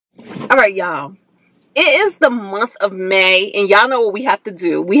All right, y'all. It is the month of May, and y'all know what we have to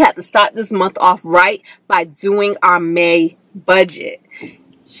do. We have to start this month off right by doing our May budget.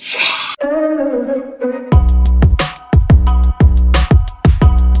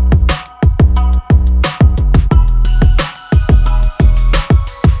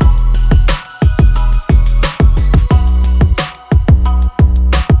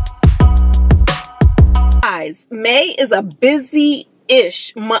 Guys, May is a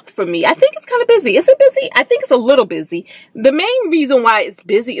busy-ish month for me. I think it's kind of busy. Is it busy? I think it's a little busy. The main reason why it's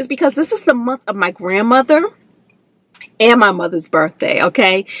busy is because this is the month of my grandmother and my mother's birthday,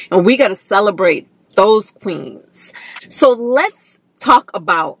 okay? And we got to celebrate those queens. So let's talk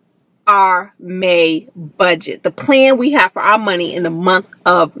about our May budget, the plan we have for our money in the month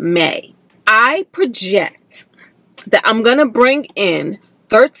of May. I project that I'm going to bring in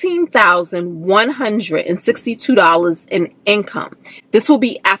 $13,162 in income. This will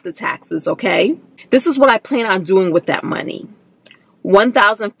be after taxes, okay? This is what I plan on doing with that money.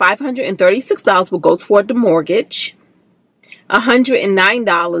 $1,536 will go toward the mortgage.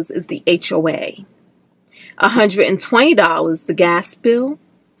 $109 is the HOA. $120 the gas bill.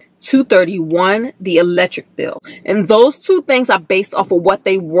 $231 the electric bill. And those two things are based off of what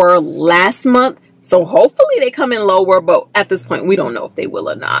they were last month. So hopefully they come in lower, but at this point, we don't know if they will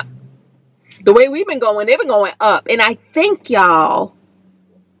or not. The way we've been going, they've been going up. And I think, y'all,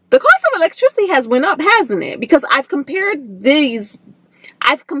 the cost of electricity has went up, hasn't it? Because I've compared these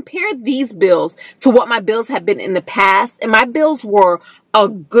bills to what my bills have been in the past. And my bills were a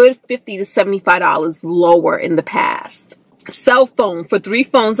good $50 to $75 lower in the past. Cell phone, for 3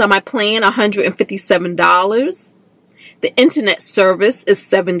 phones on my plan, $157. The internet service is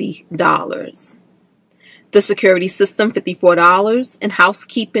 $70. The security system, $54, and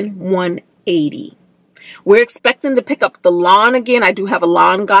housekeeping, $180. We're expecting to pick up the lawn again. I do have a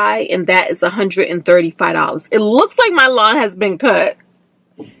lawn guy, and that is $135. It looks like my lawn has been cut.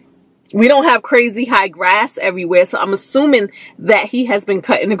 We don't have crazy high grass everywhere, so I'm assuming that he has been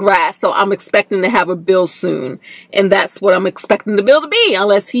cutting the grass. So I'm expecting to have a bill soon, and that's what I'm expecting the bill to be,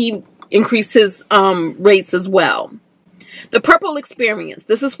 unless he increases rates as well. The Purple Experience.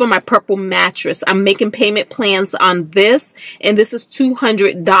 This is for my Purple mattress. I'm making payment plans on this, and this is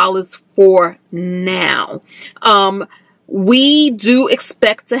 $200 for now. We do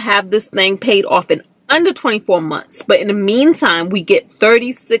expect to have this thing paid off in under 24 months, but in the meantime, we get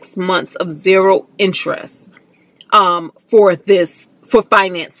 36 months of 0 interest for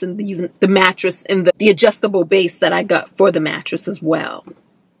financing the mattress and the adjustable base that I got for the mattress as well.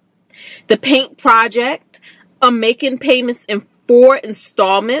 The paint project. I'm making payments in 4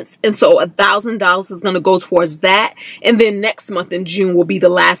 installments, and so $1,000 is going to go towards that. And then next month in June will be the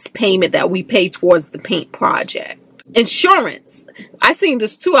last payment that we pay towards the paint project. Insurance. I seen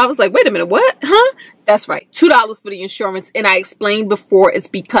this too. I was like, wait a minute, what? Huh? That's right. $2 for the insurance. And I explained before it's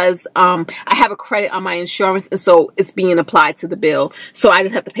because I have a credit on my insurance, and so it's being applied to the bill. So I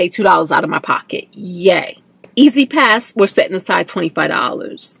just have to pay $2 out of my pocket. Yay. Easy Pass, we're setting aside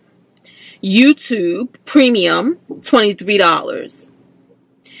 $25. YouTube Premium, $23.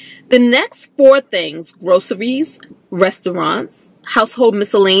 The next 4 things: groceries, restaurants, household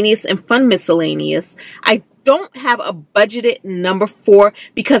miscellaneous, and fun miscellaneous. I don't have a budgeted number for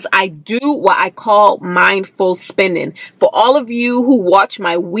because I do what I call mindful spending. For all of you who watch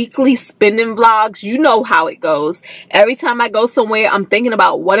my weekly spending vlogs, you know how it goes. Every time I go somewhere, I'm thinking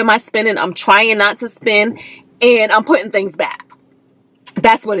about what am I spending. I'm trying not to spend, and I'm putting things back.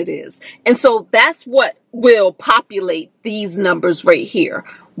 That's what it is. And so that's what will populate these numbers right here.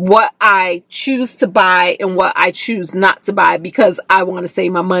 What I choose to buy and what I choose not to buy because I want to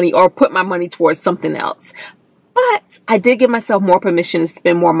save my money or put my money towards something else. But I did give myself more permission to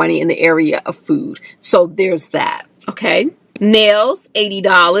spend more money in the area of food. So there's that. Okay. Nails,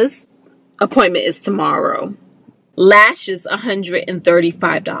 $80. Appointment is tomorrow. Lashes,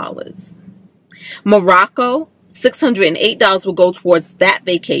 $135. Morocco, $608 will go towards that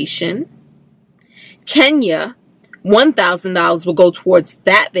vacation. Kenya, $1,000 will go towards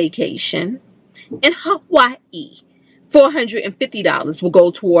that vacation. And Hawaii, $450 will go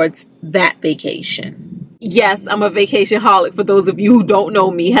towards that vacation. Yes, I'm a vacation holic for those of you who don't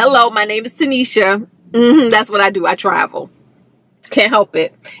know me. Hello, my name is Tinesha. That's what I do. I travel. Can't help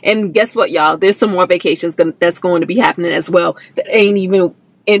it. And guess what, y'all? There's some more vacations that's going to be happening as well that ain't even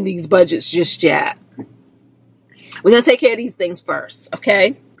in these budgets just yet. We're going to take care of these things first,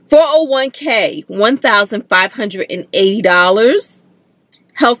 okay? 401k, $1,580.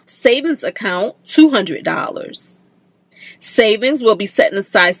 Health savings account, $200. Savings will be setting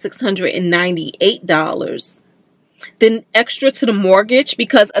aside $698. then extra to the mortgage,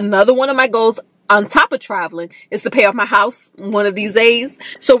 because another one of my goals on top of traveling is to pay off my house one of these days.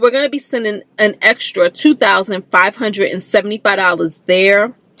 So we're going to be sending an extra $2,575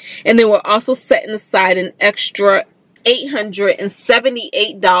 there. And then we're also setting aside an extra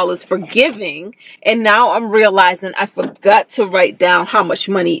 $878 for giving. And now I'm realizing I forgot to write down how much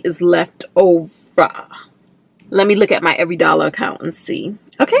money is left over. Let me look at my every dollar account and see.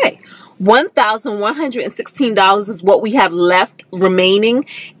 Okay, $1,116 is what we have left remaining.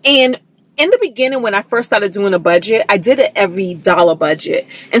 And in the beginning, when I first started doing a budget, I did an every dollar budget.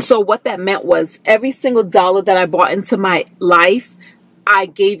 And so what that meant was every single dollar that I brought into my life, I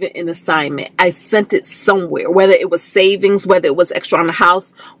gave it an assignment. I sent it somewhere, whether it was savings, whether it was extra on the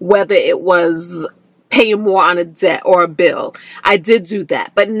house, whether it was paying more on a debt or a bill. I did do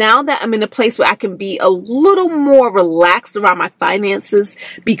that. But now that I'm in a place where I can be a little more relaxed around my finances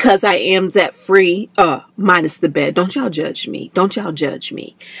because I am debt free, minus the bed. Don't y'all judge me. Don't y'all judge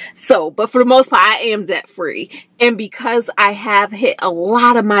me. So, but for the most part, I am debt free. And because I have hit a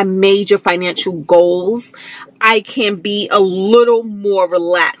lot of my major financial goals, I can be a little more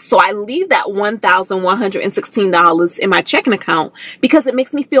relaxed. So I leave that $1,116 in my checking account because it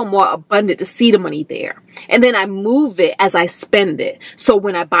makes me feel more abundant to see the money there. And then I move it as I spend it. So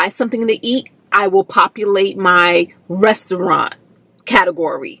when I buy something to eat, I will populate my restaurant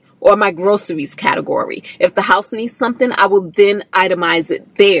category or my groceries category. If the house needs something, I will then itemize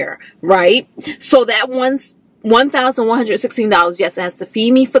it there, right? So that $1,116, yes, it has to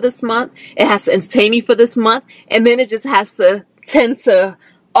feed me for this month. It has to entertain me for this month. And then it just has to tend to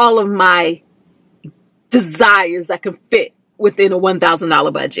all of my desires that can fit within a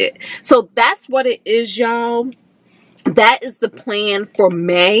 $1,000 budget. So that's what it is, y'all. That is the plan for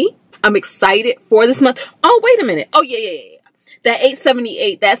May. I'm excited for this month. Oh, wait a minute. Oh, yeah. That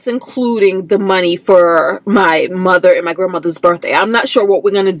 $878, that's including the money for my mother and my grandmother's birthday. I'm not sure what we're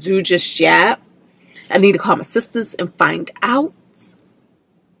going to do just yet. I need to call my sisters and find out.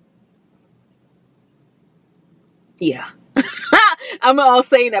 Yeah. I'm all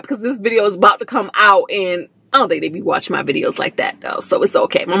saying that because this video is about to come out and I don't think they be watching my videos like that though. So it's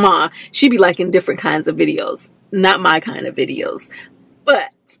okay. My mom, she be liking different kinds of videos. Not my kind of videos. But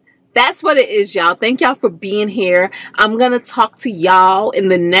that's what it is, y'all. Thank y'all for being here. I'm going to talk to y'all in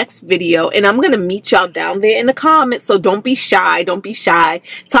the next video. And I'm going to meet y'all down there in the comments. So don't be shy. Don't be shy.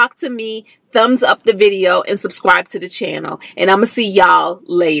 Talk to me. Thumbs up the video and subscribe to the channel. And I'm going to see y'all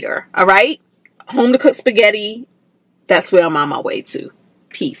later. All right? Home to cook spaghetti. That's where I'm on my way to.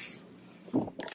 Peace.